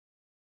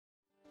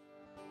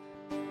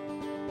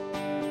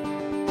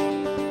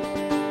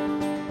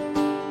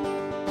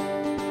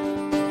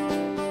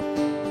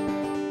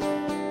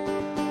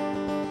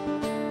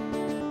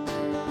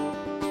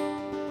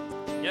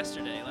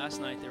yesterday.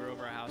 Last night they were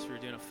over our house. We were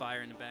doing a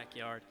fire in the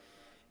backyard,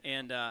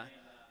 and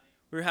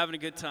we were having a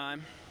good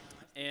time.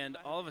 And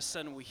all of a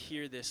sudden we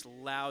hear this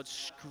loud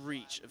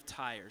screech of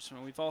tires.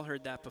 Well, we've all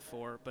heard that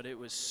before, but it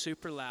was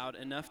super loud,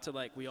 enough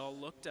to we all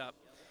looked up,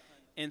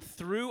 and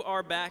through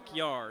our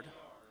backyard,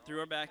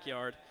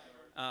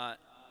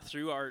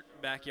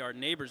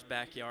 neighbor's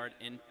backyard,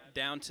 and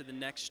down to the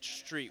next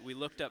street. We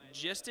looked up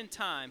just in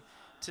time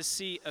to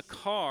see a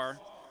car,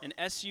 an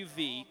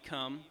SUV,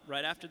 come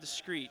right after the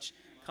screech,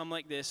 come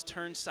like this,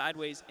 turn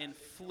sideways, and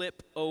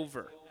flip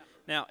over.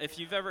 Now, if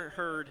you've ever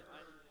heard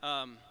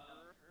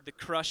the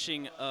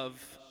crushing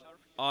of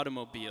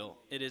automobile,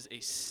 it is a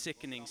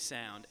sickening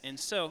sound. And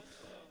so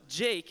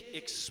Jake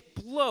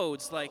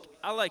explodes like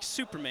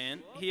Superman.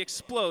 He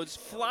explodes,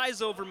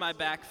 flies over my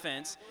back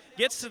fence,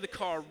 gets to the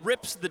car,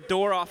 rips the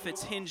door off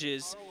its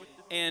hinges,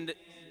 and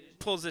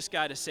pulls this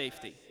guy to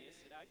safety.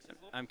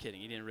 I'm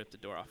kidding. He didn't rip the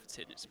door off its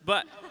hinges.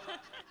 But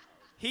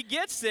he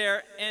gets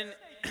there, and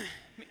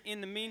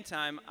in the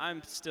meantime,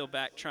 I'm still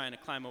back trying to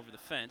climb over the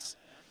fence.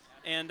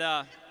 And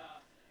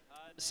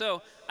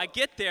so I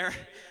get there,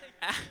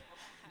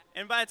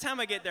 and by the time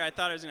I get there, I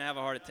thought I was going to have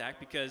a heart attack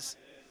because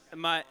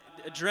my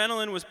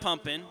adrenaline was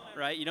pumping,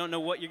 right? You don't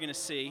know what you're going to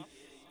see.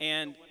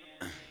 And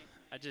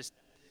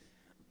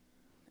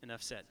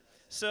enough said.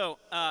 So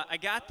I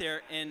got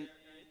there, and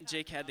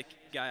Jake had the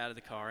guy out of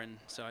the car, and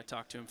so I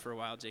talked to him for a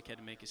while. Jake had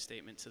to make his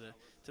statement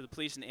to the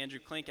police, and Andrew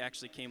Klink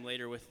actually came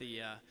later with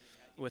the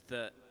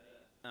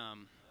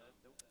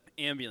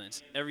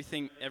ambulance.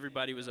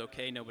 Everybody was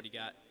okay. Nobody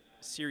got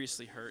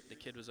seriously hurt. The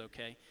kid was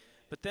okay.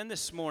 But then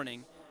this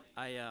morning,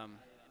 I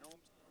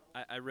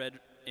read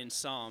in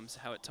Psalms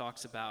how it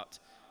talks about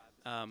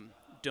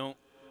don't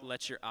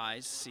let your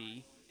eyes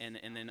see, and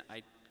then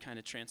I kind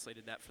of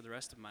translated that for the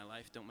rest of my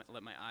life. Don't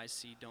let my eyes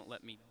see. Don't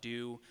let me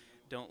do.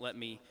 Don't let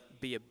me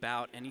be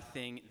about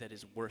anything that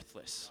is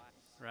worthless,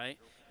 right?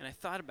 And I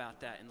thought about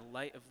that in the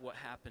light of what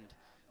happened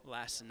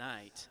last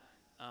night,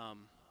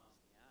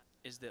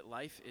 is that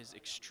life is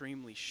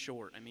extremely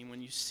short. I mean,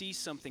 when you see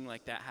something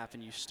like that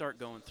happen, you start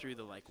going through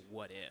the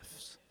what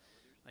ifs.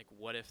 Like,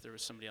 what if there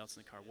was somebody else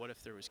in the car? What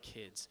if there was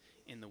kids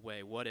in the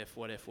way? What if?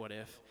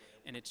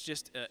 And it's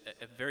just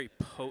a very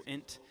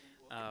potent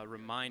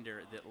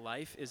reminder that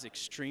life is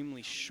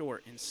extremely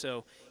short. And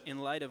so in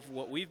light of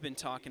what we've been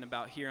talking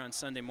about here on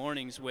Sunday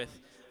mornings with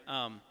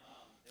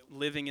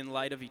living in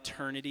light of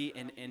eternity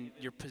and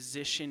your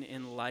position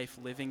in life,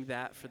 living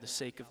that for the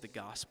sake of the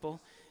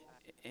gospel,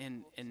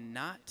 and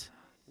not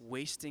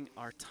wasting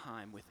our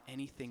time with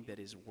anything that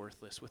is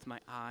worthless, with my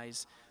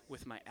eyes,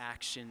 with my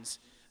actions,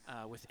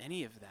 with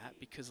any of that,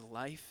 because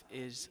life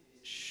is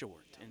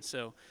short. And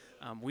so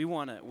we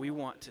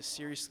want to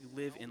seriously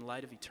live in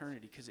light of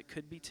eternity, because it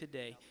could be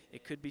today,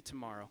 it could be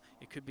tomorrow,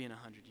 it could be in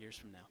 100 years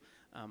from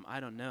now. I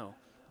don't know.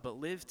 But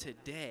live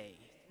today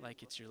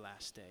like it's your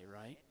last day,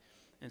 right?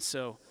 And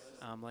so,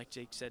 like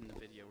Jake said in the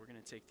video, we're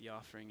going to take the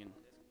offering and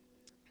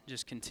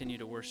just continue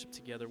to worship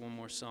together one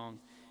more song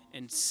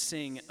and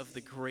sing of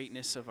the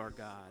greatness of our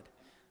God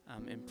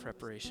in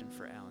preparation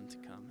for Alan to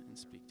come and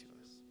speak to us.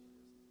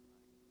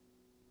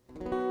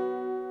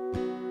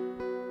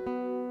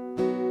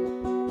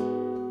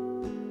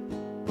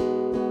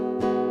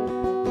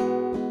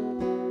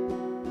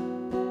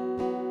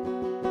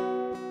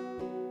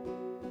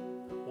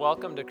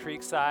 Welcome to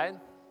Creekside.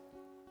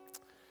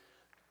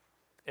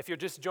 If you're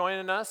just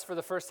joining us for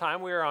the first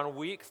time, we are on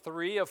week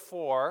 3 of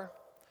 4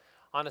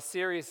 on a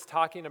series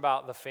talking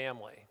about the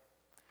family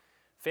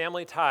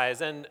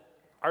ties. And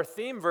our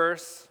theme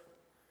verse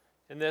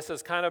in this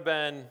has kind of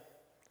been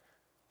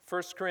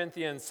 1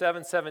 Corinthians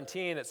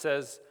 7:17. It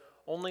says,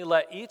 "Only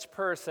let each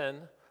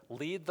person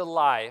lead the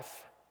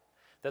life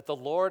that the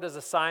Lord has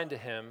assigned to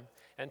him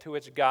and to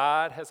which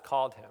God has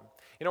called him."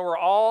 You know, we're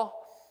all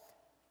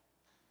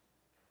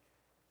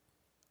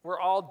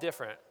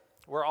different.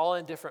 We're all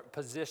in different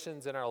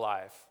positions in our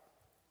life.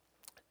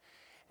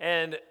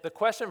 And the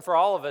question for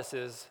all of us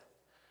is,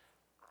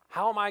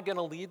 how am I going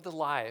to lead the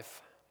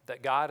life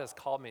that God has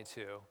called me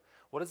to?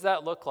 What does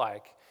that look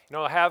like? You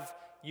know, I have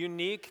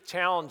unique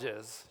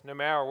challenges no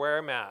matter where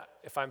I'm at.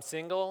 If I'm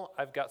single,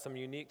 I've got some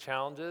unique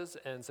challenges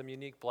and some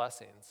unique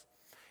blessings.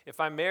 If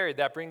I'm married,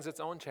 that brings its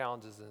own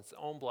challenges and its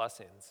own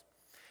blessings.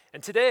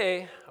 And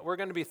today, we're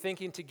going to be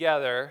thinking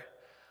together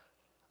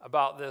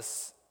about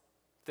this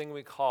thing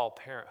we call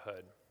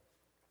parenthood.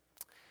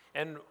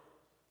 And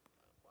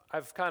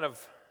I've kind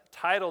of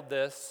titled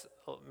this,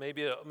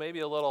 maybe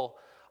a little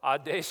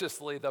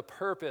audaciously, "The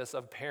Purpose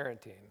of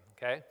Parenting,"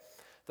 okay?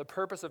 The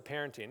purpose of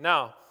parenting.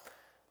 Now,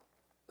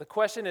 the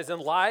question is, in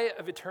light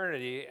of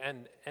eternity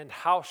and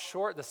how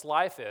short this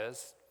life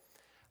is,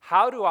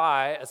 how do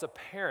I, as a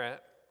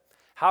parent,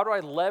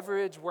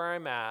 leverage where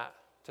I'm at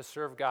to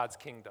serve God's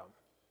kingdom?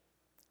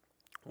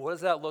 What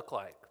does that look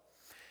like?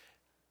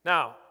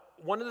 Now,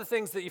 one of the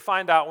things that you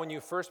find out when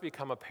you first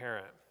become a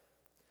parent,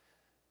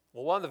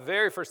 well, one of the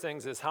very first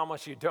things is how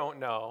much you don't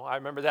know. I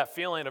remember that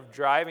feeling of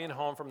driving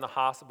home from the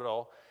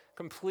hospital,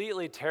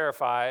 completely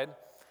terrified,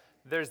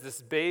 there's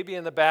this baby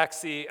in the back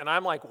seat, and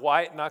I'm like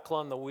white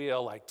knuckling the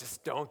wheel, like,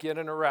 just don't get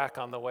in a wreck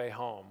on the way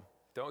home.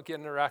 Don't get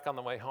in a wreck on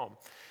the way home.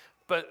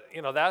 But,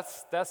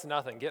 that's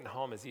nothing. Getting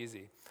home is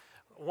easy.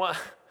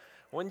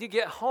 When you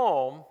get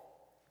home,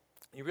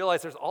 you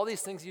realize there's all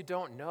these things you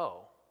don't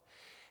know.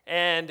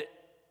 And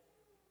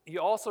you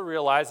also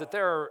realize that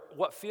there are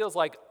what feels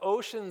like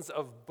oceans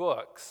of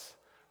books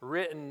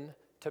written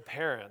to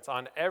parents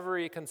on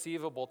every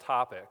conceivable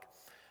topic.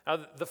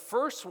 Now, the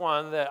first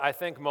one that I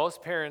think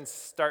most parents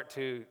start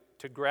to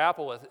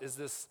grapple with is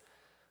this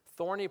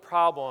thorny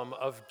problem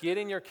of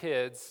getting your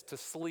kids to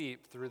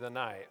sleep through the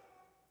night.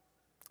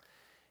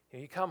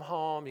 You come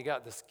home, you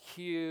got this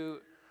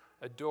cute,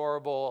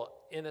 adorable,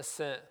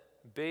 innocent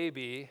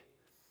baby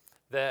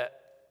that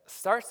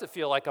starts to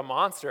feel like a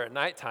monster at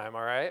nighttime,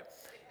 all right?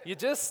 You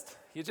just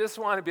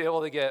want to be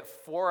able to get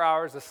 4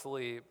 hours of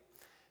sleep,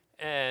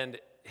 and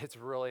it's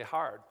really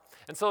hard.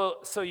 And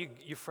so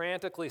you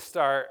frantically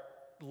start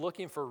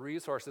looking for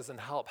resources and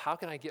help. How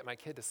can I get my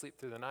kid to sleep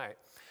through the night?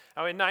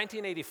 Now, in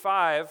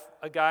 1985,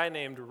 a guy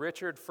named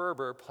Richard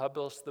Ferber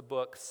published the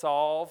book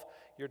Solve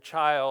Your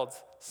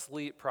Child's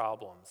Sleep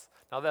Problems.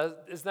 Now,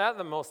 isn't that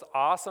the most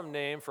awesome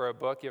name for a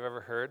book you've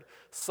ever heard?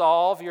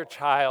 Solve Your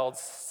Child's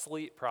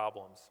Sleep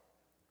Problems.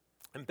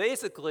 And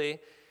basically,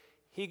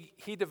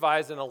 he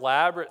devised an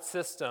elaborate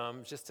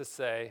system just to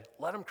say,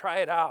 let them try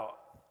it out.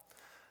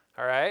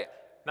 All right?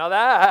 Now,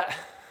 that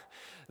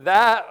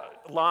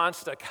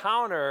launched a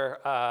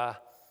counter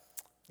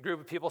group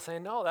of people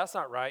saying, no, that's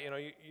not right.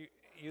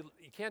 You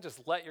can't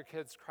just let your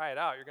kids try it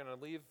out. You're going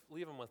to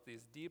leave them with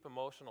these deep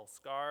emotional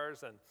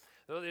scars. And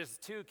there's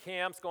two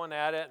camps going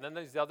at it, and then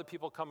there's the other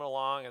people coming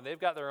along, and they've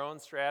got their own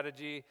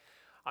strategy.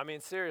 I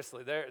mean,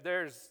 seriously,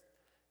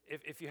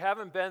 if you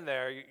haven't been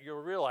there,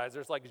 you'll realize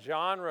there's like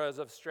genres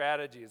of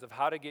strategies of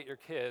how to get your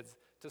kids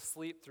to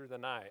sleep through the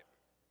night.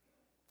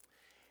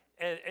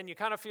 And you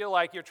kind of feel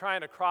like you're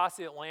trying to cross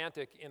the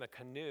Atlantic in a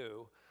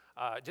canoe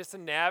just to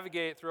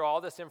navigate through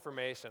all this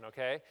information,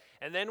 okay?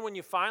 And then when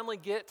you finally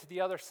get to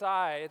the other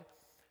side,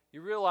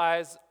 you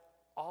realize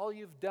all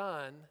you've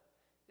done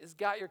is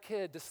got your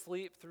kid to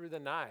sleep through the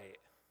night,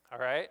 all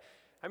right?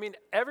 I mean,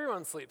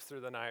 everyone sleeps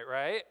through the night,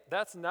 right?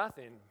 That's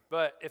nothing,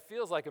 but it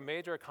feels like a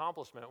major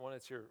accomplishment when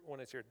it's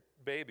your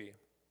baby.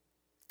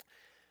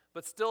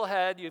 But still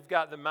ahead, you've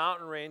got the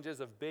mountain ranges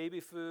of baby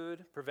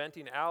food,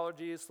 preventing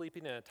allergies,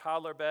 sleeping in a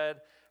toddler bed,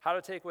 how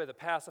to take away the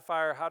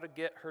pacifier, how to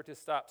get her to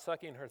stop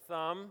sucking her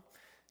thumb.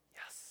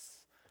 Yes.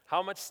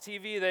 How much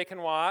TV they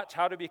can watch,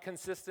 how to be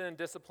consistent and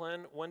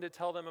disciplined, when to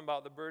tell them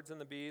about the birds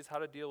and the bees, how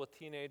to deal with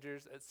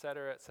teenagers, et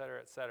cetera, et cetera,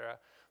 et cetera.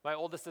 My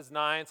oldest is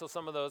 9, so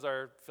some of those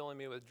are filling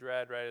me with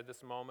dread right at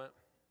this moment.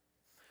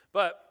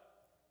 But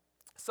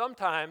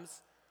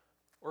sometimes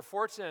we're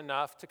fortunate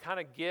enough to kind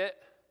of get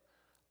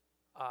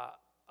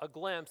a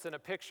glimpse and a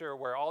picture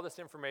where all this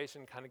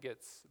information kind of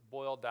gets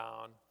boiled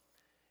down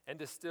and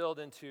distilled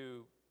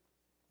into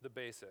the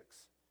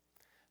basics.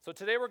 So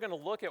today we're going to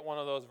look at one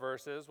of those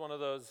verses, one of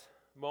those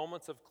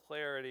moments of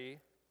clarity,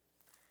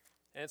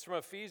 and it's from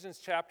Ephesians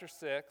chapter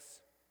 6.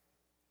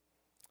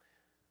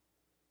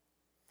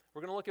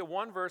 We're going to look at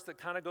one verse that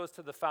kind of goes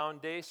to the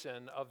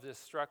foundation of this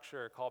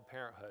structure called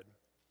parenthood.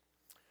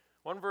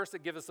 One verse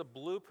that gives us a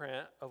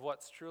blueprint of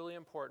what's truly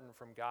important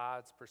from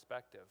God's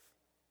perspective.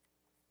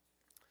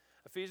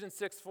 Ephesians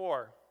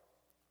 6:4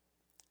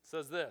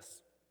 says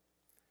this,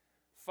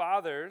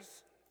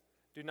 "Fathers,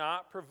 do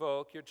not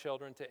provoke your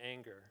children to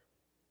anger,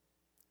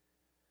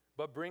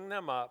 but bring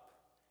them up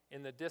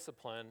in the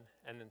discipline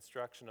and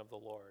instruction of the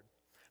Lord."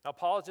 Now,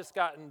 Paul has just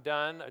gotten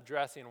done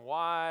addressing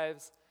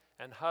wives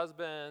and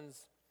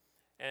husbands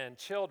and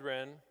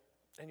children,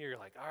 and you're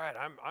like, all right,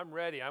 I'm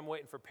ready. I'm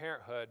waiting for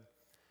parenthood.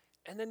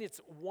 And then it's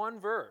one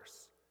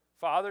verse.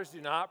 "Fathers,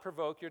 do not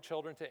provoke your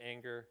children to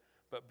anger,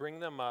 but bring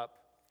them up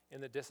in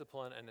the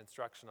discipline and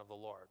instruction of the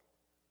Lord."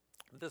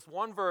 This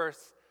one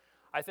verse,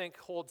 I think,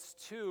 holds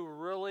two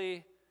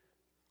really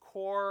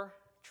core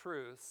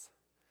truths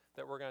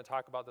that we're going to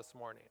talk about this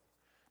morning.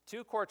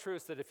 Two core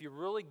truths that if you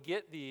really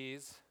get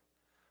these,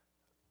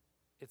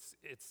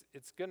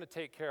 it's going to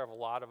take care of a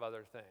lot of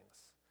other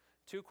things.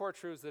 Two core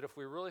truths that if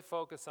we really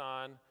focus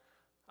on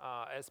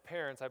as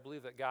parents, I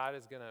believe that God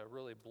is going to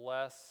really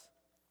bless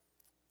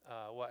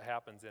what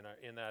happens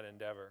in that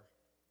endeavor.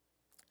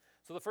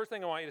 So the first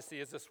thing I want you to see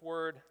is this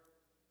word,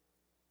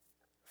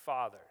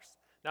 fathers.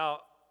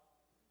 Now,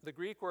 the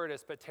Greek word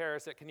is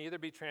pateros. It can either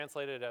be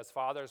translated as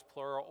fathers,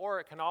 plural, or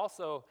it can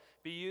also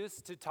be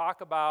used to talk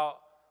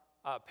about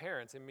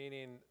parents, and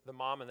meaning the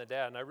mom and the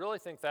dad. And I really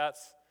think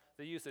that's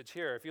the usage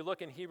here. If you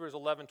look in Hebrews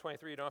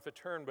 11:23, you don't have to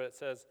turn, but it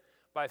says,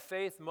 "By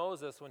faith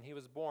Moses, when he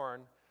was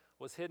born,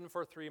 was hidden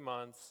for 3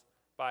 months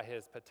by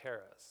his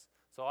pateros."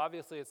 So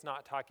obviously it's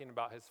not talking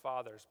about his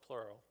fathers,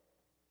 plural.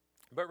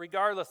 But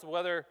regardless of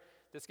whether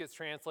this gets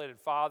translated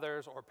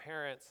fathers or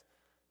parents,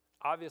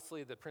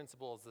 obviously the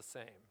principle is the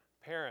same.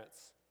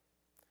 Parents,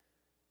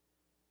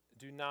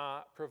 do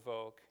not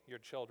provoke your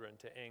children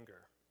to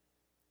anger.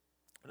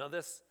 Now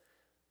this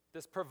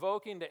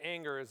provoking to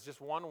anger is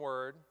just one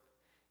word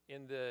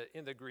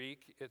in the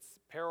Greek. It's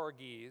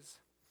parorges,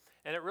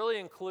 and it really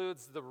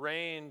includes the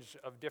range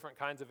of different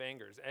kinds of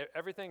angers.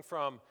 Everything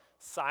from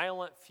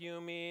silent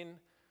fuming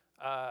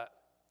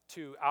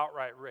to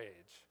outright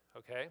rage,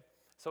 okay?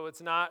 So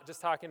it's not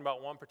just talking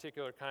about one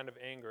particular kind of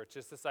anger. It's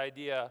just this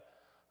idea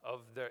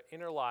of the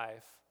inner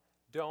life.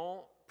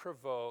 Don't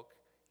provoke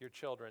your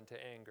children to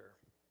anger.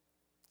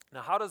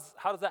 Now, how does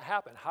that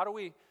happen?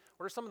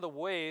 What are some of the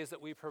ways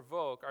that we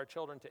provoke our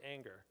children to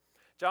anger?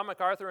 John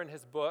MacArthur in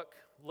his book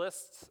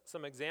lists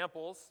some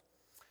examples.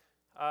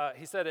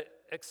 He said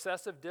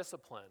excessive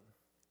discipline,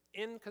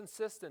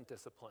 inconsistent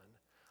discipline,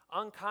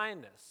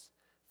 unkindness,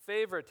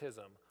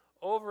 favoritism,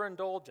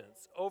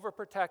 overindulgence,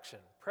 overprotection,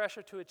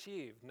 pressure to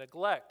achieve,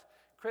 neglect,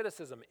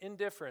 criticism,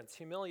 indifference,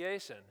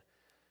 humiliation.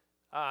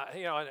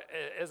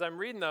 As I'm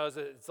reading those,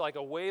 it's like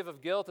a wave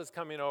of guilt is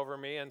coming over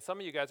me, and some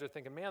of you guys are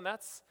thinking, man,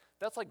 that's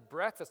like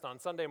breakfast on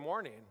Sunday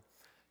morning.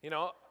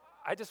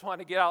 I just want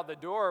to get out the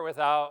door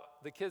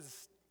without the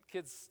kids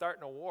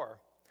starting a war.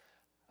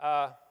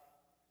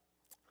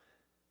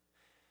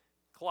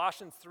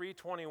 Colossians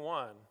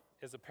 3:21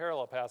 is a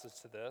parallel passage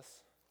to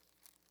this.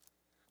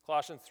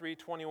 Colossians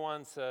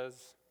 3:21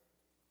 says,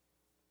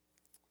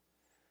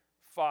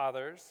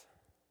 fathers,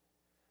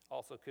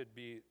 also could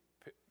be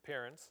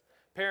parents,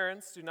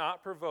 parents, do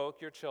not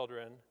provoke your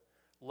children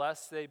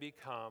lest they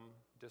become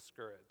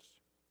discouraged.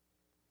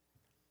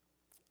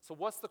 So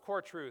what's the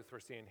core truth we're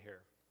seeing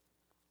here?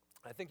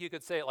 I think you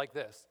could say it like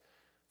this.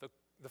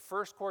 The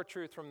first core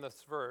truth from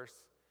this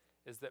verse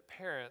is that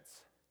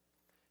parents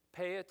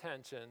pay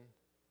attention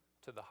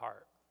to the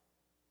heart.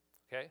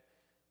 Okay?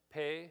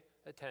 Pay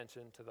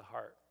attention to the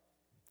heart.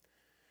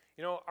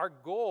 Our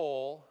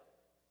goal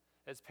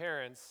as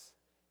parents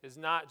is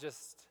not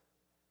just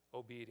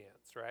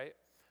obedience, right?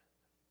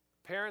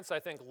 Parents, I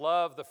think,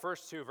 love the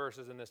first two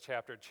verses in this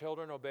chapter.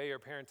 Children, obey your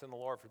parents in the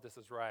Lord, for this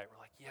is right. We're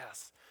like,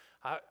 yes.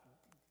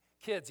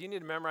 Kids, you need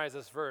to memorize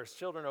this verse.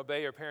 Children,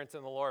 obey your parents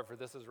in the Lord, for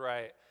this is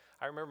right.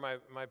 I remember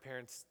my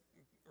parents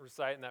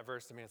reciting that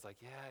verse to me. It's like,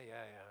 yeah.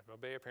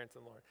 Obey your parents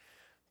in the Lord.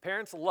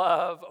 Parents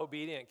love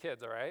obedient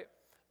kids, all right?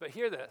 But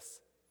hear this.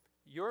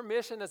 Your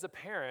mission as a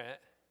parent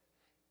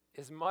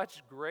is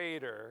much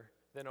greater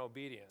than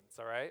obedience,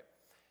 all right?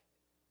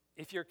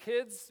 If your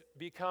kids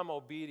become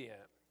obedient,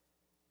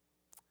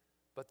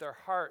 but their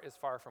heart is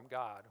far from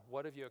God,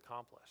 what have you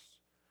accomplished?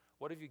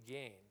 What have you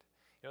gained?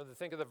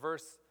 Think of the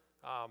verse,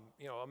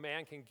 a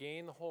man can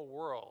gain the whole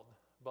world,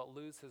 but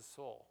lose his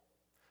soul.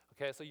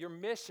 Okay, so your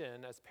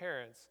mission as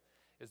parents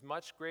is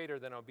much greater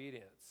than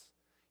obedience.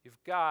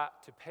 You've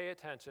got to pay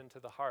attention to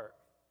the heart.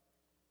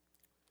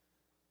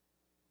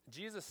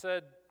 Jesus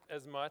said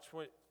as much,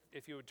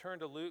 if you would turn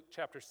to Luke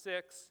chapter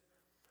 6,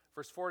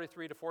 verse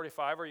 43 to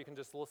 45, or you can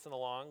just listen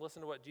along.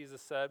 Listen to what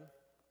Jesus said.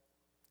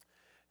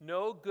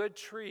 No good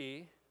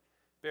tree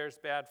bears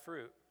bad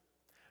fruit,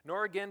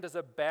 nor again does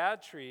a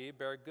bad tree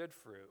bear good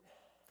fruit.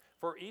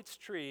 For each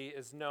tree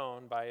is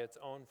known by its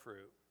own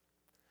fruit.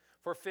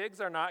 For figs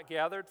are not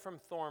gathered from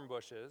thorn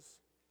bushes,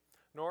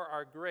 nor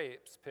are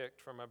grapes picked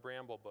from a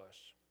bramble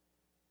bush.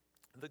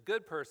 The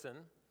good person,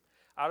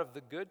 out of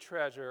the good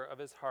treasure of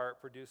his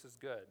heart, produces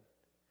good.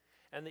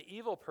 And the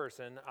evil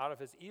person, out of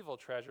his evil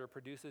treasure,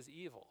 produces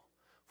evil.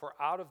 For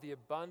out of the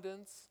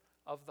abundance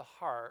of the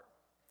heart,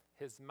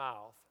 his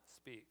mouth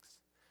speaks.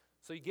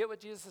 So you get what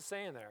Jesus is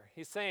saying there.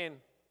 He's saying,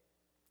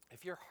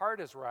 if your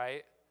heart is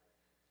right,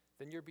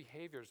 then your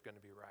behavior is going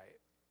to be right.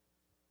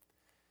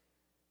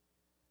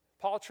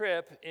 Paul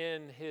Tripp,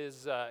 he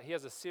has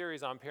a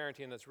series on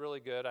parenting that's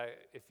really good.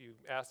 If you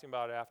ask him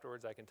about it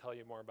afterwards, I can tell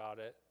you more about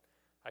it.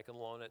 I can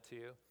loan it to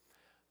you.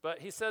 But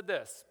he said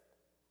this.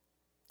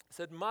 He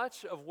said,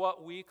 much of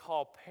what we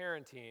call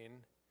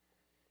parenting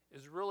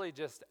is really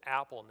just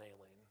apple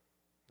nailing.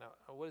 Now,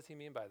 what does he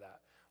mean by that?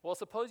 Well,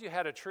 suppose you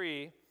had a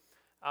tree,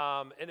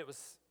 and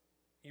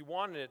you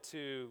wanted it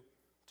to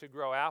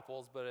grow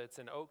apples, but it's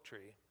an oak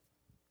tree.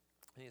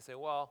 And you say,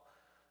 well,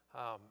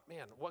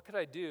 what could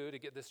I do to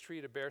get this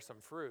tree to bear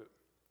some fruit?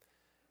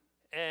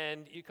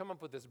 And you come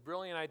up with this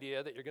brilliant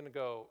idea that you're going to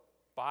go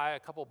buy a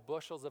couple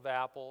bushels of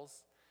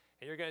apples,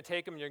 and you're going to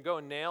take them and you're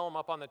going to go nail them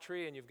up on the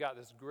tree, and you've got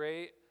this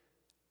great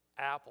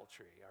apple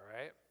tree, all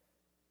right?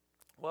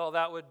 Well,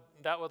 that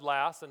would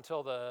last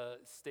until the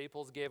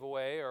staples gave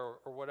away or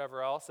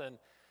whatever else, and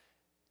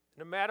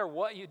no matter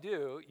what you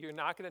do, you're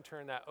not going to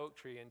turn that oak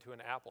tree into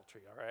an apple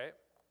tree, all right?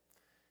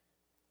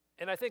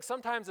 And I think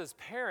sometimes as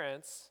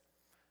parents,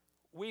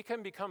 we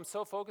can become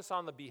so focused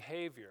on the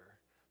behavior,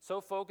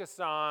 so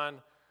focused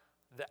on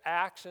the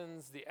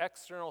actions, the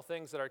external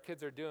things that our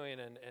kids are doing,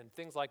 and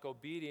things like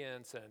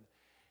obedience, and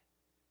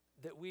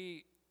that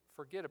we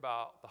forget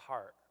about the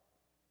heart.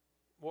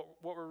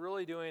 What we're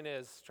really doing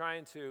is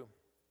trying to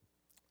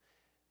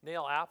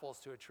nail apples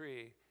to a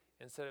tree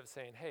instead of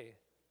saying, hey,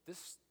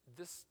 this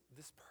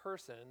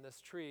person,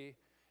 this tree,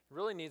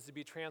 really needs to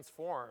be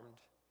transformed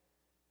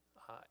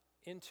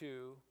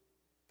into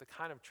the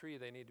kind of tree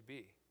they need to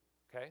be,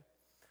 okay?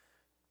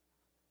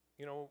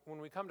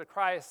 When we come to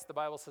Christ, the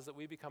Bible says that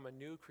we become a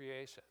new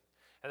creation.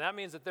 And that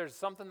means that there's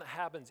something that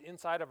happens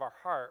inside of our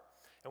heart,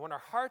 And when our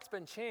heart's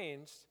been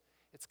changed,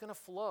 it's going to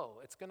flow.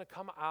 It's going to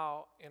come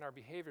out in our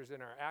behaviors,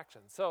 in our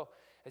actions. So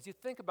as you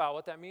think about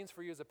what that means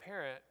for you as a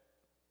parent,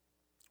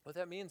 what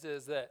that means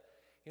is that,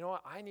 you know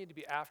what, I need to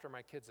be after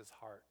my kids'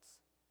 hearts.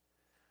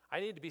 I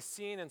need to be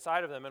seen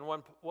inside of them. And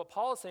what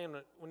Paul is saying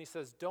when he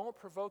says, don't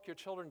provoke your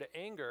children to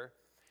anger,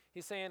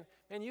 he's saying,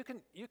 man, you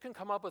can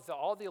come up with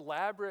all the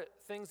elaborate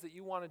things that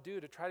you want to do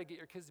to try to get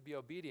your kids to be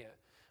obedient.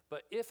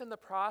 But if in the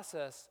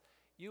process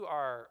you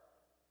are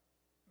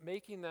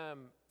making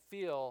them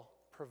feel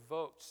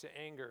provoked to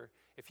anger,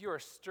 if you are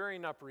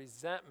stirring up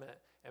resentment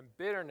and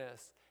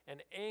bitterness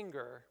and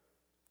anger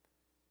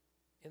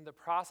in the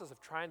process of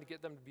trying to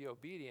get them to be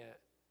obedient,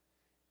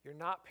 you're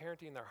not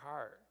parenting their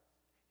heart.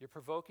 You're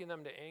provoking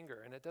them to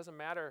anger, and it doesn't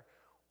matter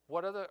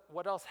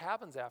what else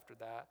happens after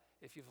that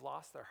if you've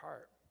lost their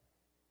heart.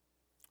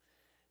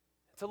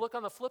 To look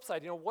on the flip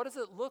side, what does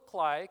it look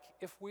like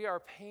if we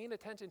are paying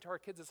attention to our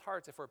kids'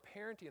 hearts, if we're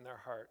parenting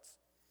their hearts?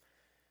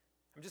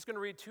 I'm just going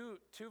to read two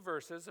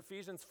verses,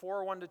 Ephesians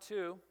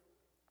 4:1-2.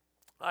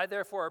 I,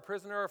 therefore, a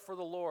prisoner for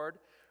the Lord,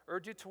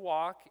 urge you to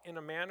walk in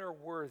a manner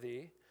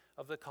worthy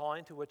of the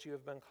calling to which you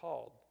have been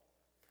called,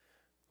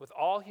 with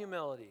all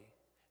humility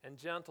and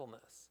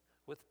gentleness,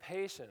 with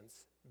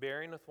patience,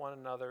 bearing with one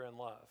another in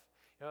love.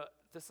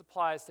 This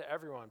applies to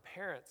everyone.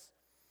 Parents,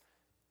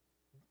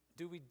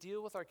 do we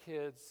deal with our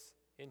kids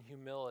in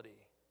humility?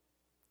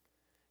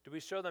 Do we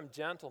show them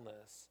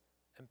gentleness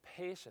and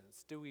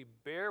patience? Do we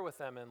bear with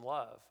them in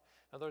love?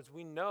 In other words,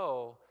 we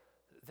know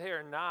they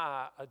are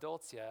not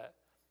adults yet.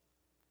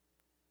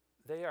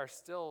 They are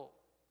still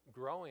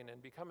growing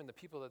and becoming the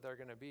people that they're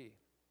going to be.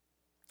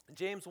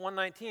 James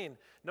 1:19,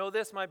 know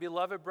this, my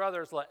beloved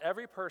brothers, let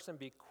every person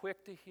be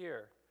quick to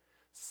hear,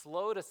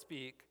 slow to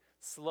speak,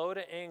 slow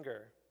to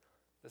anger.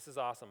 This is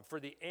awesome.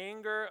 For the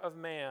anger of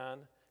man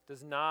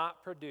does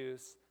not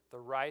produce the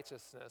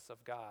righteousness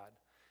of God.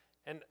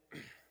 And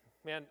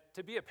man,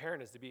 to be a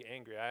parent is to be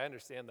angry. I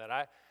understand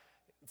that.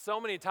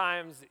 So many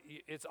times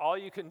it's all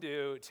you can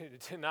do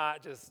to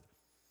not just,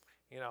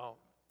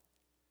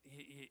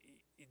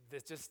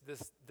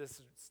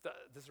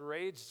 this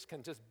rage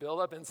can just build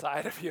up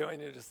inside of you,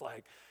 and you're just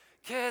like,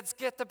 kids,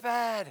 get to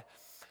bed.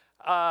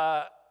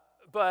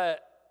 But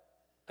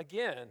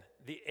again,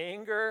 the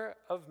anger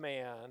of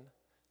man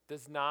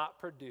does not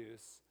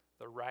produce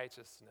the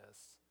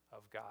righteousness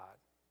of God.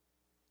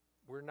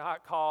 We're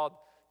not called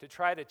to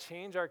try to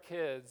change our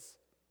kids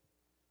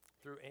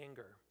through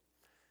anger.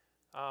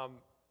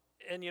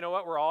 And you know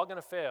what? We're all going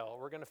to fail.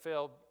 We're going to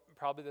fail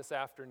probably this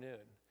afternoon.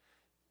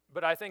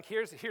 But I think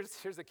here's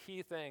a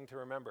key thing to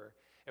remember.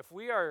 If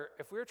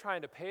we're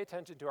trying to pay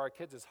attention to our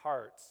kids'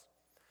 hearts,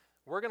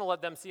 we're going to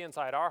let them see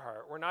inside our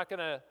heart. We're not going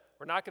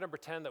to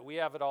pretend that we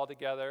have it all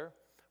together.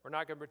 We're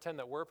not going to pretend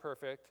that we're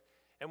perfect.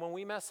 And when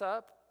we mess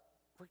up,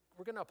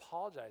 we're going to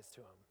apologize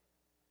to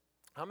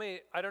them.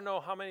 I don't know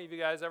how many of you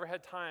guys ever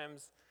had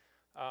times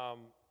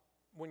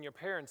when your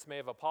parents may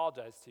have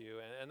apologized to you,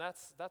 and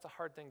that's a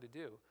hard thing to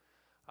do.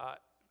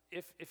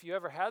 If you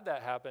ever had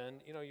that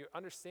happen, you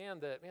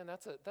understand that, man,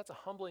 that's a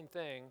humbling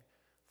thing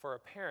for a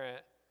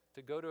parent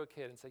to go to a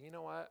kid and say, you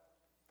know what,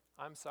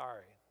 I'm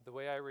sorry. The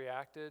way I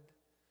reacted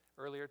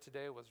earlier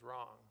today was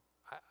wrong.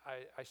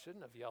 I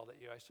shouldn't have yelled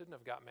at you. I shouldn't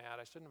have got mad.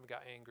 I shouldn't have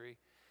got angry.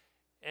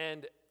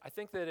 And I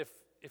think that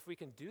if we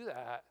can do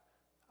that,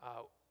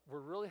 we're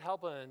really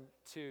helping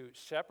to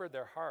shepherd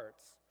their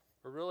hearts.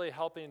 We're really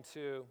helping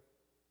to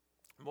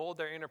mold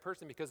their inner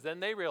person, because then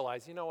they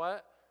realize, you know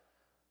what?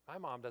 My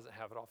mom doesn't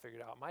have it all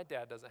figured out. My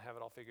dad doesn't have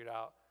it all figured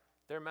out.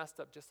 They're messed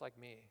up just like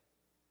me.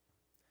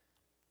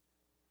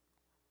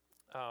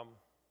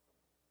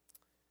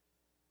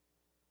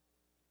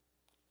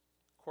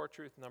 Core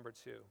truth number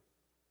 2.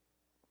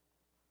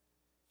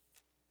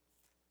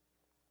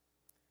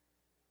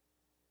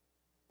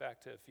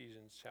 Back to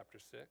Ephesians chapter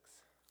 6.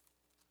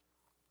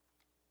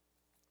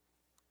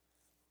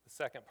 The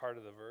second part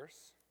of the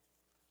verse.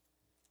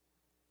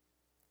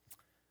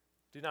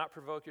 Do not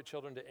provoke your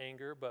children to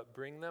anger, but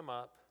bring them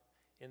up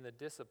in the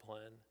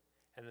discipline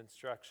and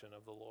instruction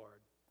of the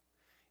Lord.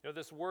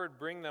 This word,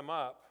 bring them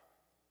up,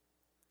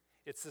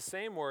 it's the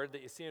same word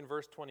that you see in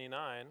verse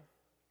 29.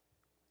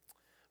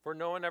 For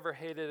no one ever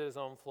hated his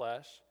own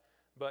flesh,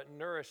 but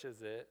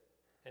nourishes it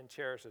and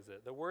cherishes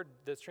it. The word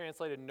that's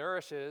translated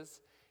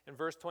nourishes in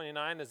verse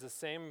 29 is the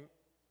same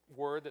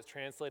word that's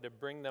translated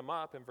bring them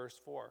up in verse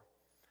 4.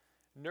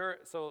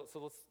 So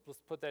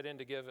let's put that in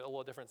to give it a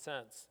little different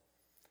sense.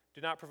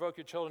 Do not provoke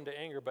your children to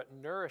anger, but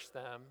nourish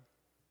them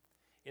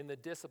in the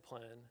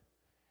discipline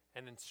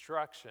and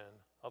instruction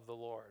of the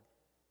Lord.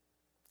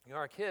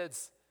 Our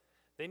kids,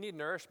 they need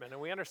nourishment,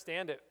 and we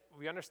understand it.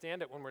 We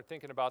understand it when we're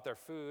thinking about their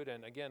food.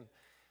 And again,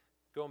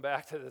 going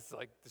back to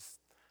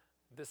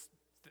this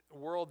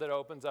world that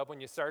opens up when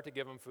you start to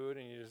give them food,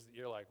 and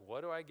you're like,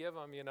 what do I give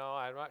them?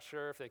 I'm not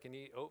sure if they can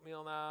eat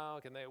oatmeal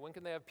now. When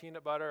can they have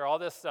peanut butter? All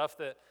this stuff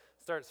that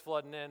starts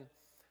flooding in.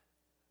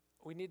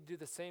 We need to do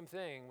the same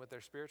thing with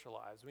their spiritual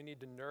lives. We need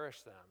to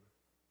nourish them.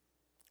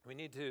 We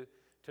need to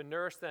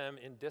nourish them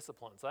in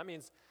discipline. So that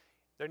means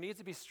there needs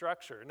to be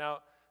structure.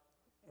 Now,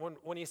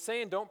 when he's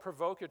saying don't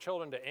provoke your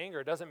children to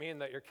anger, it doesn't mean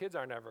that your kids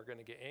are never going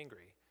to get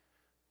angry.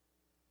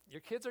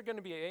 Your kids are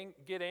going to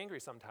get angry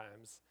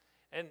sometimes.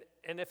 And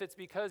if it's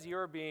because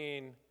you're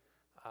being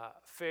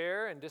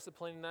fair and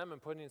disciplining them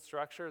and putting in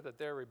structure that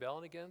they're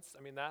rebelling against,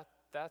 I mean,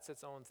 that's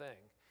its own thing.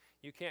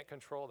 You can't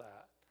control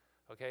that,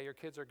 okay? Your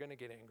kids are going to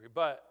get angry,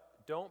 but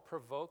don't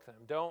provoke them.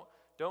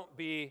 Don't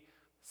be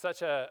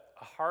such a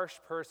harsh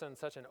person,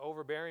 such an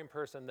overbearing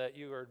person that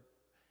you are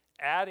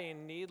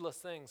adding needless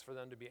things for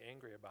them to be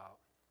angry about.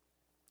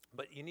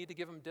 But you need to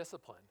give them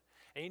discipline,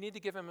 and you need to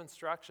give them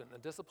instruction, the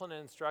discipline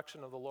and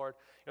instruction of the Lord.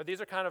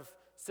 These are kind of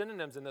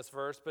synonyms in this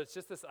verse, but it's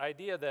just this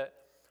idea that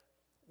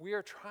we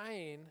are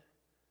trying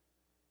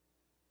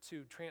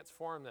to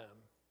transform them.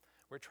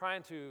 We're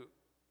trying to,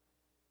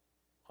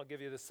 I'll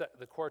give you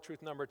the core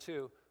truth number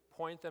 2,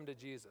 point them to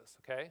Jesus,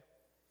 okay?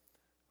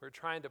 We're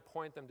trying to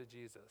point them to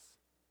Jesus.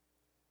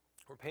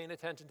 We're paying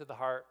attention to the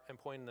heart and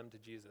pointing them to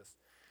Jesus.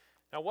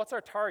 Now, what's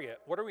our target?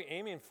 What are we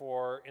aiming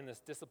for in this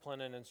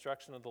discipline and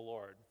instruction of the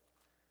Lord?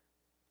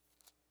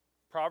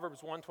 Psalm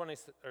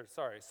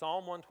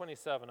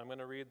 127. I'm going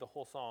to read the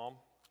whole psalm.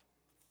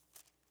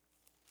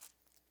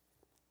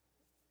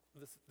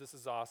 This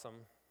is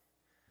awesome.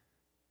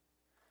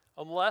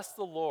 Unless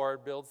the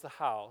Lord builds the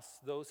house,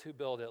 those who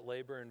build it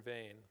labor in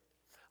vain.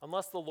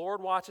 Unless the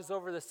Lord watches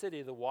over the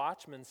city, the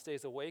watchman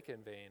stays awake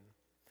in vain.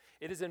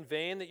 It is in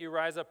vain that you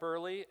rise up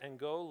early and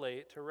go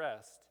late to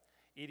rest,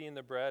 eating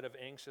the bread of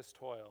anxious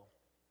toil.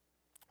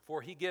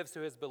 For he gives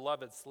to his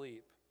beloved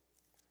sleep.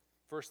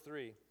 Verse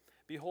 3,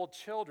 behold,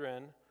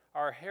 children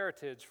are a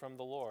heritage from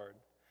the Lord,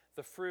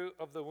 the fruit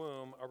of the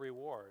womb a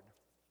reward.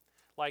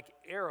 Like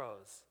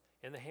arrows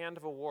in the hand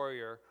of a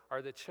warrior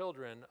are the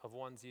children of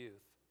one's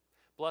youth.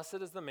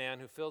 Blessed is the man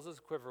who fills his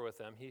quiver with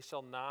them. He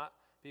shall not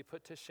be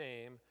put to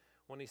shame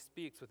when he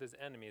speaks with his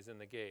enemies in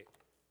the gate.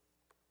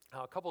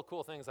 Now, a couple of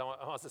cool things I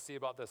want us to see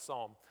about this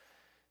psalm.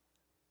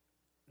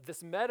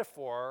 This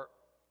metaphor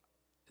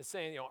is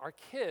saying, our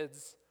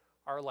kids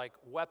are like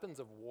weapons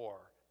of war.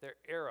 They're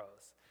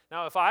arrows.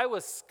 Now, if I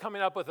was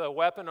coming up with a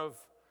weapon of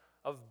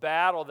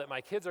battle that my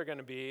kids are going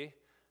to be,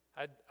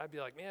 I'd be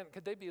like, man,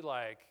 could they be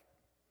like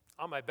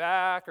on my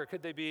back, or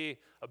could they be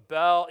a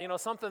belt?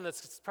 Something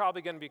that's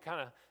probably going to be kind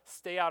of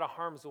stay out of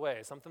harm's way,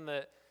 something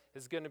that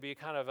is going to be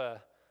kind of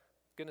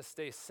going to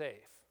stay safe.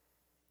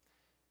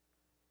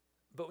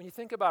 But when you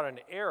think about an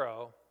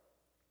arrow,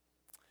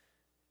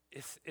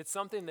 it's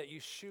something that you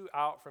shoot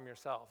out from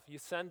yourself. You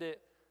send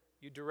it,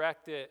 you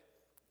direct it,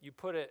 you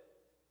put it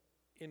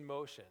in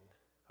motion,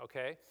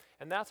 okay?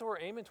 And that's what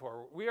we're aiming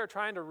for. We are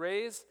trying to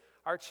raise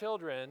our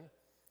children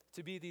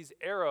to be these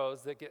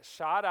arrows that get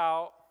shot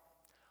out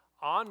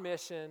on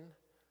mission,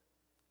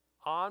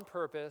 on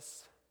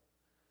purpose,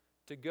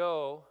 to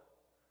go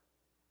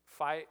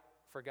fight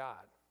for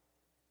God.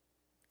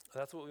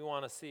 That's what we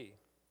want to see.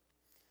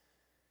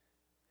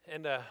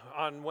 And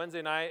on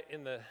Wednesday night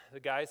in the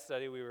guys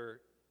study,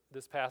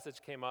 this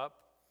passage came up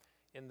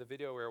in the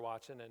video we were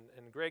watching,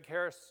 and Greg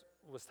Harris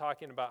was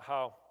talking about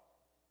how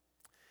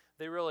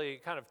they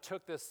really kind of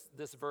took this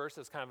verse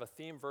as kind of a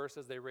theme verse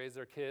as they raised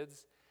their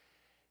kids.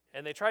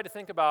 And they tried to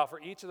think about,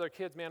 for each of their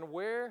kids,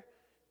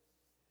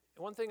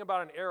 one thing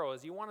about an arrow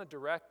is you want to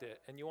direct it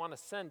and you want to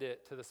send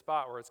it to the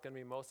spot where it's going to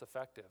be most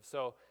effective.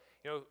 So,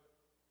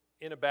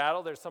 in a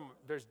battle,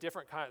 there's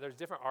different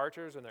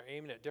archers, and they're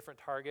aiming at different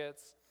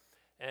targets.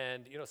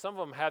 And, some of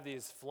them have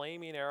these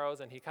flaming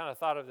arrows, and he kind of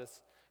thought of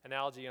this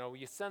analogy.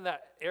 You send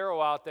that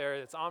arrow out there,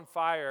 it's on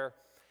fire,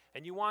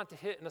 and you want to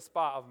hit in a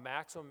spot of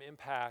maximum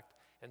impact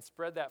and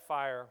spread that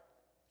fire.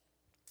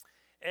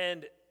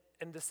 And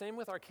the same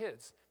with our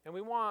kids. And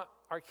we want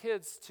our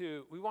kids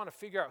we want to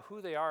figure out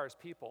who they are as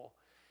people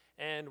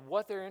and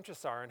what their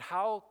interests are and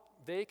how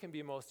they can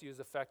be most used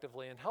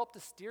effectively, and help to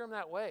steer them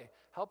that way,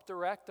 help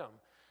direct them,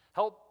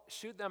 help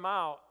shoot them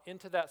out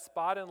into that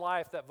spot in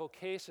life, that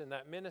vocation,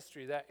 that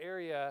ministry, that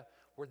area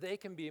where they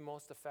can be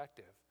most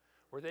effective,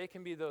 where they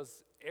can be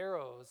those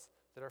arrows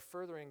that are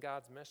furthering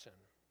God's mission.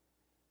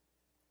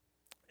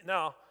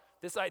 Now,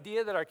 this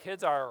idea that our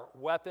kids are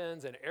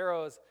weapons and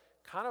arrows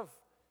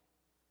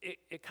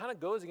it kind of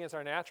goes against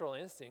our natural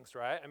instincts,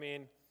 right? I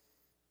mean,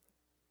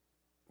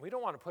 we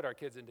don't want to put our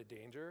kids into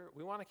danger.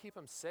 We want to keep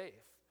them safe.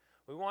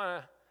 We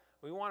want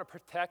to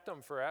protect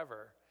them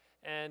forever.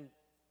 And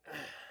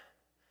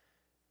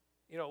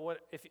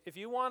if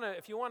you want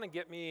to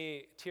get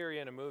me teary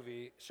in a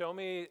movie, show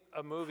me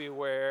a movie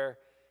where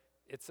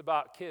it's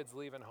about kids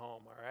leaving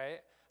home, all right?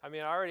 I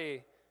mean,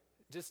 already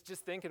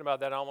just thinking about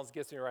that almost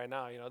gets me right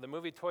now. The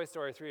movie Toy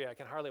Story 3, I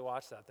can hardly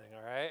watch that thing,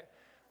 all right?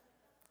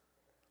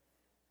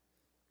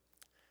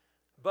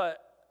 But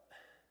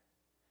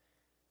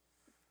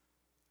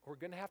we're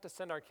going to have to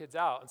send our kids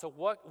out. And so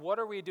what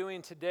are we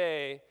doing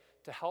today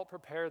to help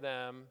prepare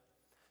them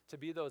to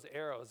be those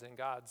arrows in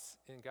God's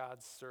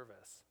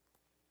service?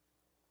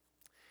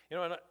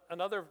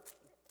 Another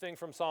thing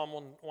from Psalm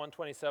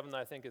 127 that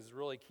I think is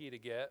really key to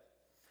get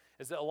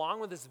is that along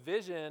with this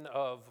vision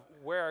of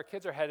where our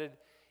kids are headed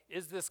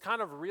is this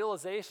kind of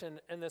realization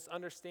and this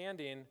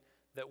understanding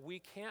that we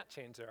can't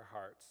change their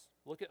hearts.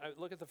 Look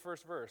at the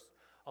first verse.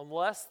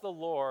 Unless the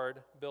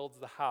Lord builds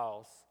the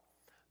house,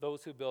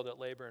 those who build it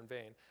labor in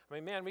vain. I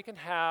mean, man, we can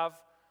have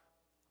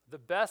the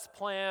best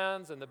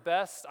plans and the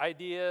best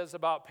ideas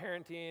about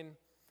parenting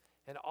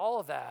and all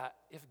of that.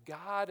 If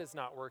God is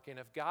not working,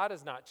 if God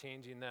is not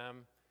changing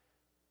them,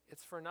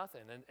 it's for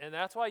nothing. And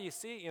that's why you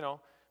see,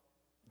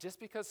 just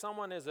because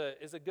someone is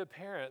a good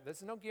parent,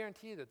 there's no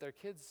guarantee that their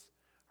kids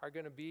are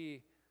going to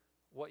be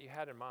what you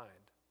had in mind.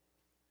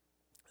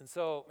 And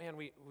so, man,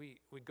 we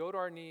go to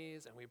our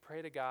knees and we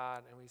pray to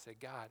God and we say,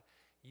 God,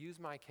 use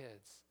my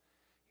kids.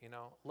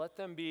 Let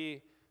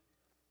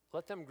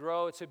them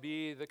grow to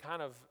be the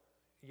kind of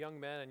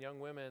young men and young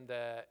women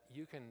that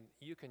you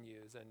can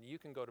use and you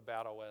can go to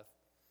battle with.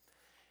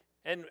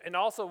 And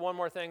also one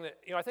more thing that,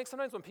 I think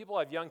sometimes when people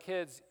have young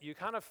kids, you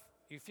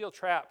feel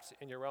trapped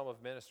in your realm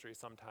of ministry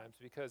sometimes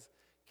because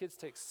kids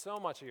take so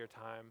much of your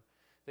time,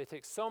 they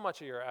take so much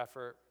of your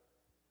effort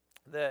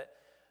that,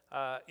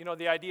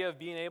 the idea of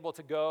being able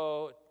to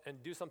go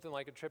and do something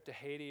like a trip to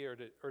Haiti or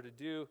to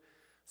do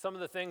some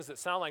of the things that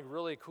sound like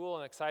really cool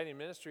and exciting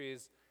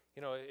ministries,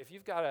 if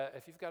you've got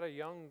a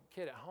young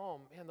kid at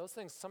home, man, those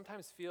things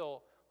sometimes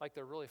feel like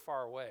they're really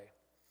far away.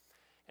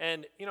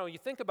 And, you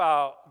think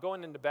about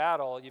going into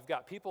battle, you've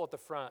got people at the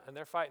front, and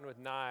they're fighting with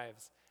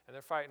knives, and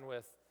they're fighting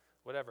with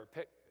whatever,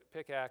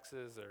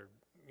 pickaxes or,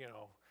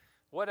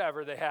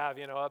 whatever they have,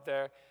 up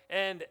there,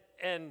 and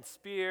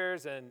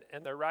spears, and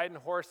they're riding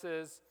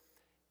horses.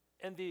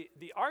 And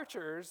the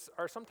archers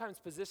are sometimes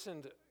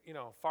positioned,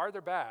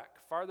 farther back,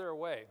 farther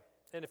away.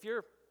 And if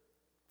you're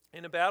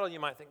in a battle, you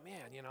might think,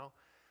 man,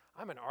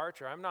 I'm an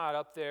archer. I'm not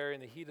up there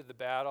in the heat of the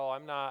battle.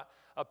 I'm not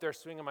up there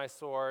swinging my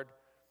sword.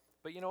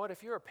 But you know what?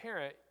 If you're a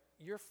parent,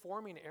 you're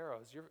forming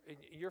arrows.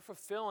 You're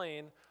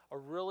fulfilling a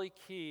really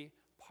key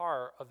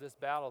part of this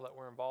battle that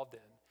we're involved in.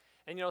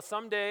 And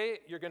someday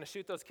you're going to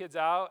shoot those kids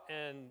out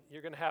and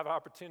you're going to have an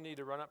opportunity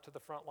to run up to the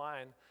front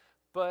line.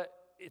 But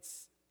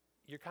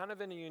you're kind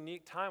of in a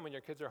unique time when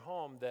your kids are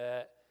home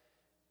that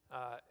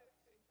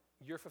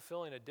you're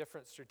fulfilling a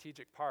different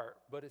strategic part,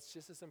 but it's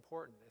just as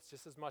important. It's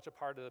just as much a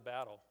part of the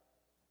battle.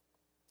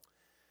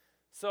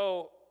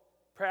 So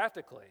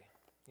practically,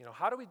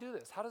 how do we do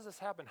this? How does this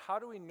happen? How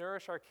do we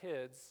nourish our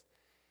kids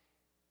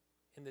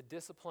in the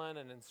discipline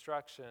and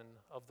instruction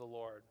of the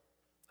Lord?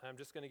 I'm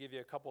just going to give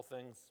you a couple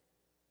things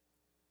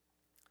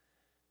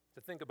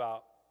to think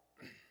about.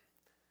 The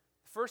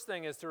first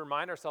thing is to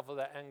remind ourselves of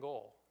that end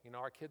goal.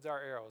 Our kids are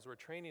arrows. We're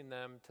training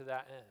them to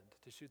that end,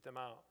 to shoot them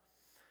out.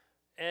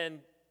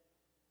 And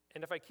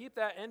if I keep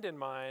that end in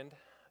mind,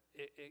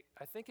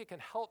 I think it can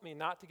help me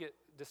not to get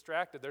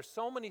distracted. There's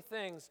so many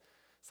things,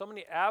 so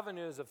many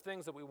avenues of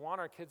things that we want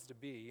our kids to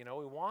be.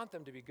 We want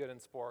them to be good in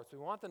sports. We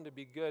want them to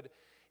be good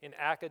in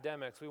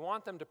academics. We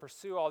want them to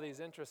pursue all these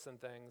interests and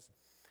things.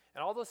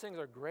 And all those things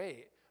are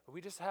great, but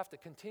we just have to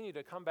continue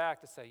to come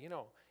back to say,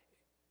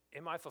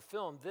 am I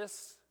fulfilling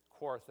this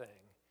core thing?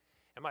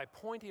 Am I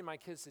pointing my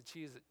kids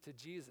to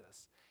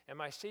Jesus? Am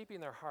I shaping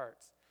their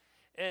hearts?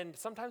 And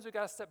sometimes we've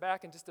got to step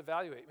back and just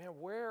evaluate, man,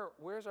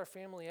 where's our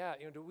family at?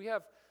 Do we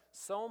have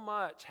so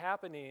much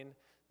happening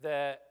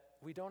that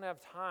we don't have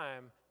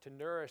time to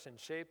nourish and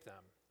shape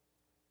them?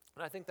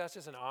 And I think that's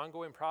just an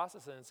ongoing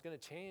process, and it's going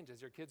to change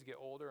as your kids get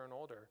older and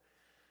older.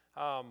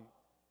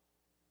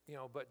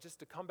 But just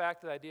to come back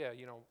to the idea,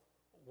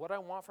 what I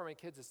want for my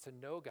kids is to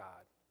know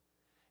God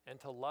and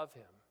to love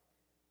Him.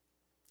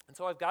 And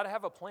so I've got to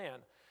have a plan.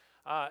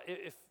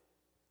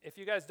 If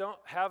you guys don't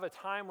have a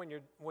time when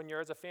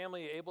you're as a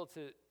family able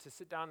to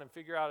sit down and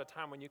figure out a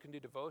time when you can do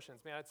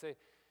devotions, man, I'd say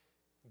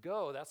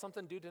go. That's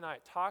something to do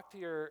tonight. Talk to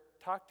your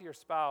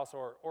spouse,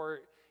 or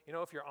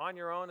if you're on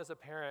your own as a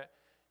parent,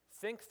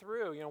 think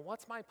through,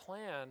 what's my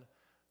plan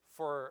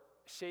for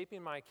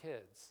shaping my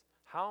kids?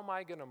 How am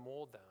I going to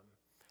mold them?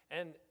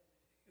 And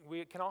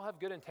we can all have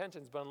good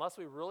intentions, but unless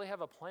we really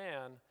have a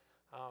plan,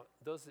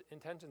 those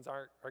intentions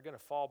are going to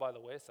fall by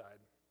the wayside.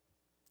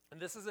 And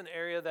this is an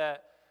area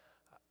that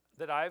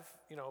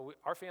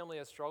our family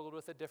has struggled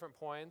with at different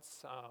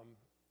points,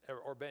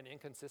 or been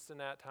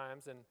inconsistent at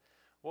times. And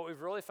what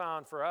we've really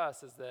found for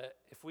us is that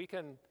if we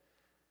can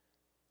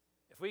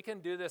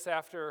do this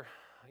after,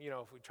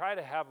 if we try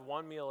to have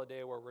one meal a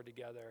day where we're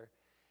together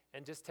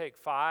and just take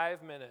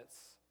 5 minutes,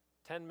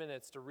 10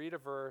 minutes to read a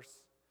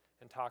verse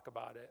and talk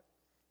about it,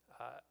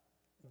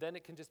 then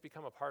it can just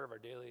become a part of our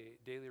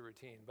daily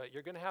routine. But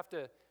you're going to have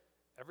to,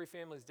 every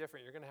family is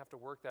different. You're going to have to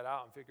work that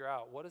out and figure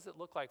out, what does it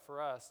look like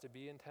for us to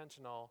be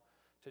intentional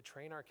to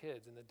train our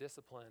kids in the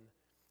discipline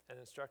and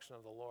instruction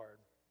of the Lord?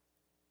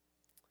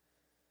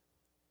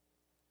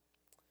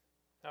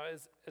 Now,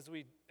 as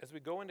we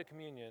go into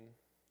communion,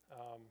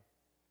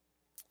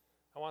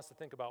 I want us to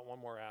think about one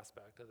more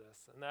aspect of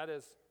this, and that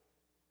is,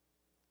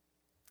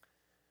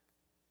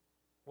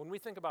 when we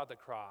think about the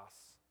cross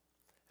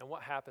and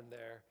what happened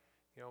there,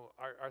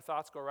 our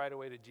thoughts go right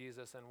away to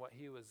Jesus and what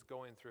He was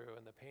going through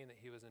and the pain that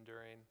He was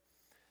enduring.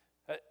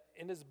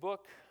 In his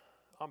book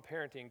on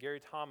parenting, Gary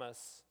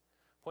Thomas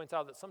points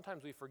out that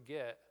sometimes we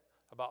forget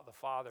about the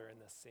Father in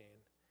this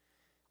scene.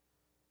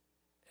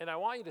 And I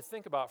want you to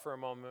think about for a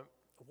moment,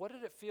 what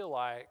did it feel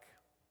like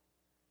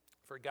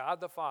for God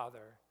the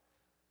Father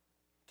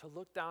to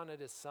look down at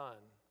his son,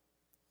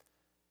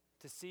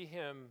 to see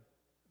him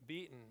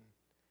beaten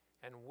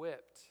and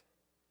whipped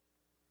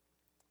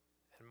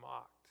and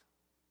mocked?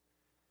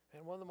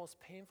 And one of the most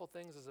painful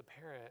things as a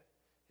parent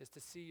is to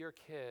see your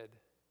kid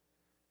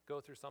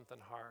go through something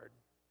hard.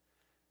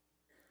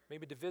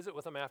 Maybe to visit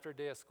with them after a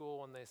day of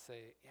school and they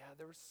say, yeah,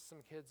 there were some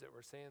kids that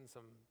were saying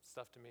some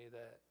stuff to me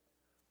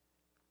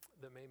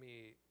that made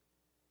me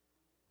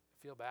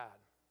feel bad.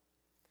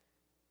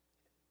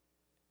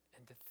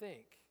 And to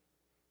think,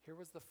 here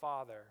was the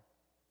father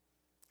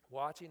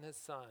watching his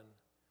son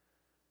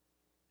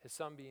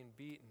being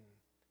beaten,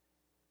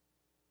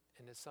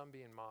 and his son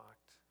being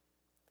mocked.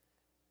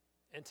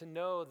 And to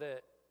know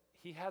that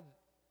he had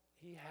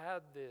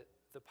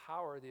the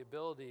power, the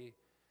ability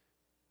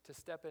to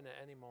step in at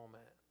any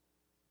moment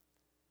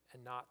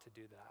and not to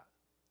do that.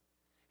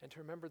 And to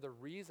remember the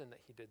reason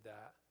that he did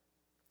that.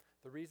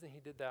 The reason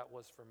he did that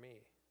was for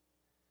me,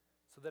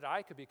 so that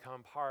I could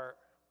become part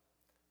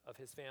of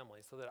his family,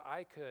 so that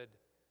I could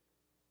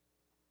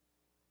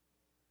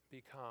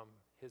become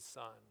his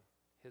son,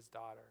 his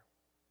daughter.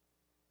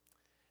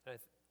 And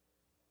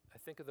I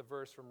think of the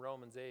verse from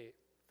Romans 8,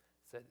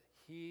 said,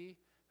 he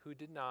who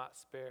did not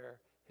spare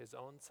his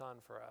own son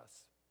for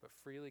us, but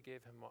freely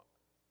gave him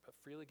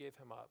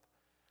up,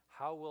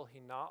 how will he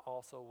not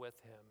also with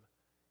him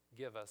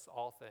give us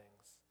all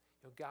things?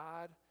 You know,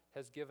 God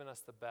has given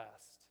us the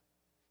best.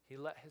 He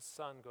let his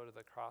son go to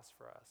the cross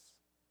for us.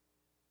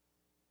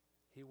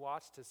 He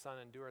watched his son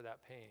endure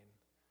that pain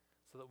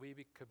so that we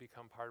could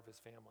become part of his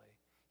family.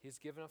 He's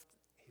given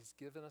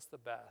us the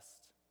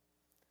best.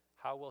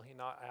 How will he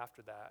not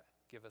after that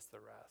give us the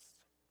rest?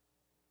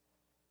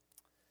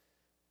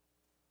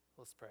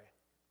 Let's pray.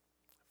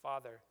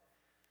 Father,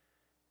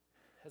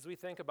 as we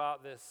think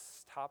about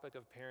this topic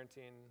of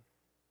parenting,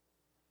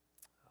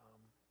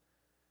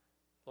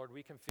 Lord,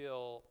 we can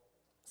feel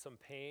some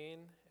pain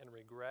and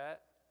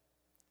regret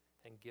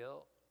and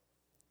guilt.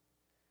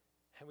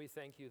 And we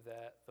thank you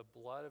that the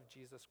blood of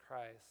Jesus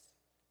Christ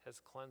has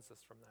cleansed us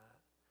from that.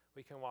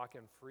 We can walk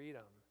in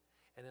freedom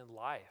and in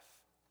life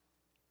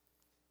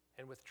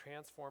and with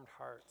transformed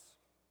hearts,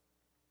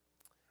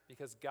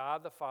 because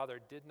God the Father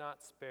did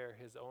not spare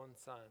his own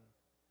son,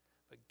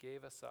 but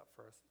gave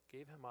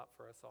him up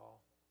for us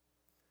all.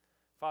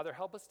 Father,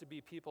 help us to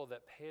be people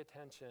that pay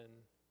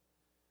attention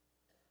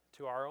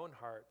to our own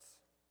hearts.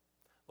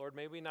 Lord,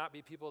 may we not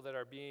be people that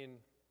are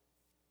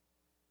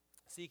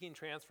seeking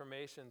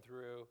transformation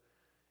through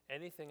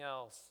anything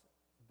else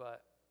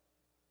but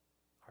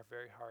our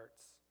very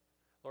hearts.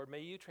 Lord, may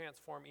you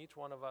transform each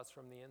one of us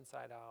from the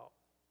inside out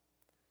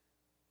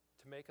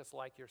to make us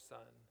like your Son.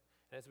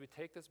 And as we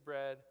take this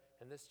bread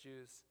and this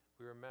juice,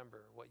 we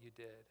remember what you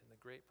did and the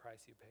great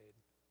price you paid.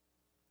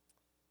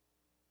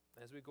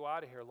 As we go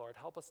out of here, Lord,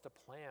 help us to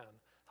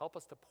plan. Help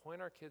us to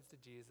point our kids to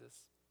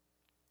Jesus.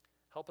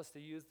 Help us to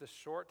use the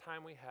short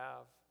time we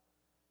have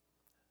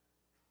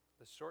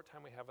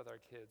with our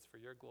kids for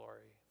your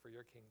glory, for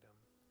your kingdom.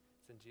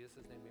 It's in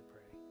Jesus' name we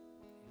pray.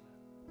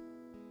 Amen.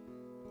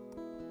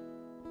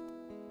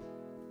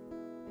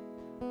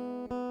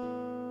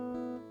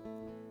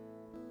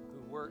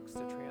 Who works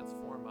to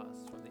transform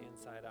us from the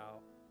inside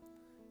out.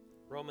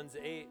 Romans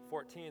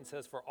 8:14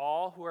 says, for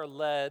all who are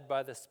led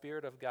by the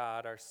Spirit of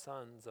God are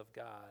sons of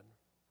God.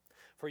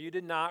 For you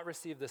did not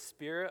receive the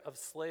spirit of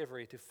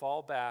slavery to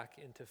fall back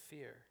into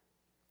fear,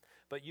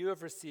 but you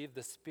have received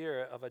the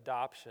spirit of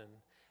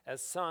adoption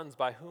as sons,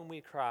 by whom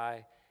we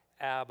cry,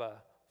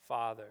 Abba,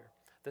 Father.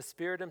 The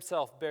Spirit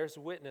himself bears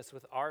witness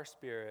with our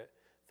spirit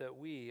that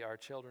we are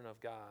children of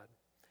God.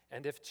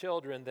 And if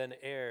children, then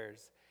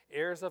heirs,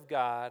 heirs of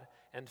God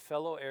and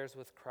fellow heirs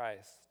with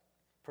Christ,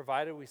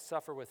 provided we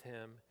suffer with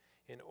him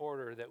in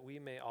order that we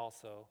may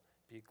also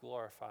be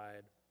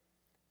glorified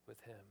with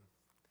him.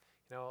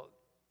 You know,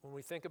 when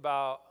we think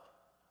about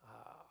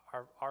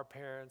our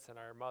parents and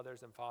our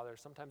mothers and fathers,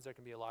 sometimes there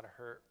can be a lot of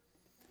hurt.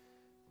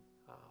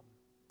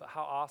 But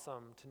how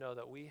awesome to know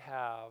that we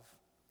have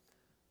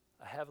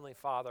a Heavenly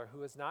Father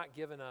who has not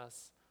given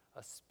us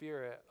a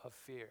spirit of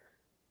fear,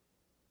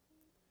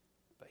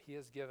 but he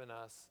has given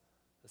us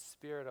the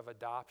spirit of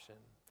adoption,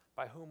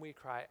 by whom we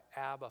cry,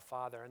 Abba,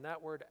 Father. And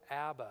that word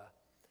Abba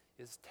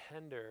is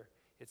tender,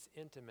 it's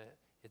intimate,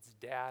 it's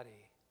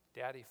daddy,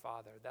 daddy,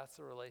 Father. That's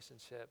the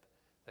relationship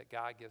that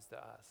God gives to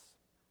us.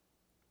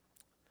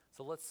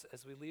 So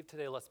as we leave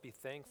today, let's be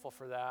thankful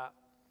for that.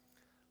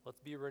 Let's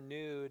be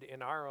renewed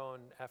in our own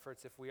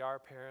efforts if we are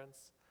parents,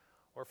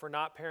 or if we're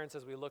not parents,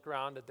 as we look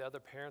around at the other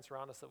parents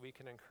around us that we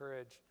can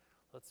encourage.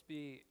 Let's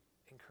be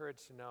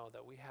encouraged to know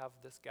that we have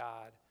this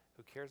God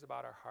who cares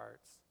about our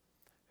hearts,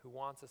 who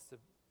wants us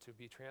to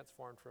be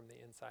transformed from the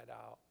inside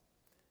out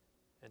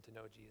and to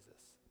know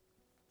Jesus.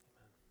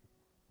 Amen.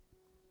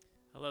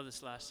 I love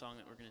this last song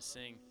that we're going to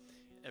sing.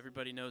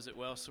 Everybody knows it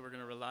well, so we're going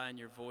to rely on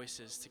your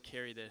voices to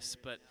carry this.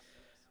 But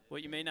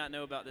what you may not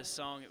know about this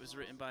song, it was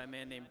written by a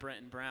man named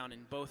Brenton Brown,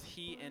 and both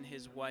he and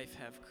his wife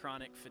have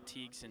chronic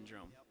fatigue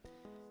syndrome.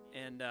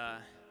 And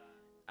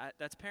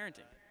that's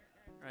parenting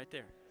right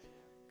there.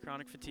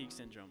 Chronic fatigue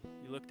syndrome.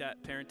 You look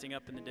that parenting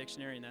up in the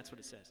dictionary, and that's what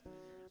it says.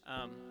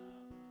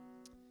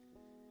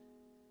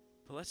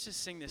 But let's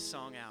just sing this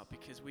song out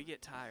because we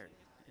get tired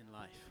in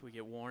life. We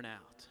get worn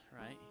out,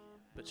 right?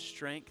 But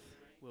strength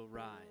will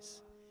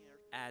rise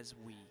as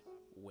we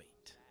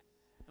wait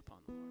upon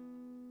the Lord.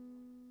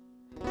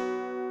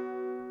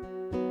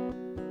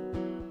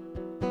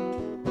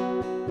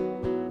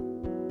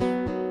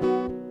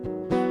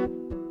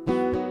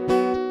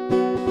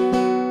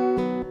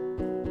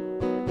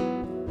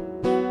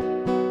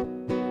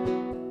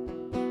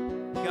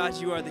 God,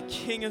 you are the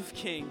King of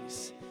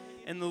Kings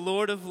and the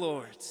Lord of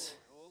Lords.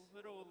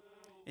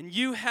 And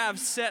you have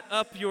set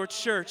up your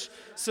church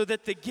so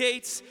that the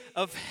gates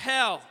of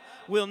hell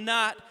will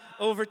not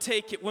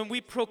overtake it. When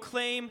we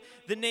proclaim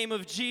the name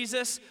of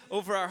Jesus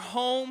over our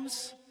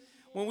homes,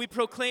 when we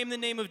proclaim the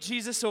name of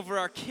Jesus over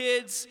our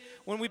kids,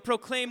 when we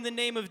proclaim the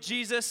name of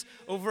Jesus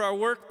over our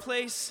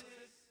workplace,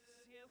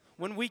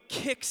 when we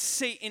kick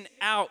Satan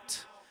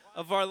out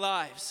of our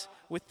lives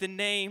with the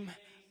name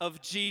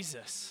of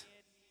Jesus,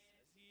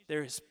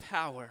 there is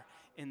power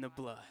in the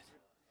blood.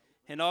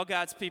 And all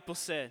God's people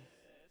said,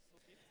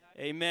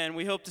 amen.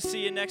 We hope to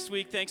see you next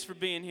week. Thanks for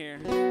being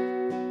here.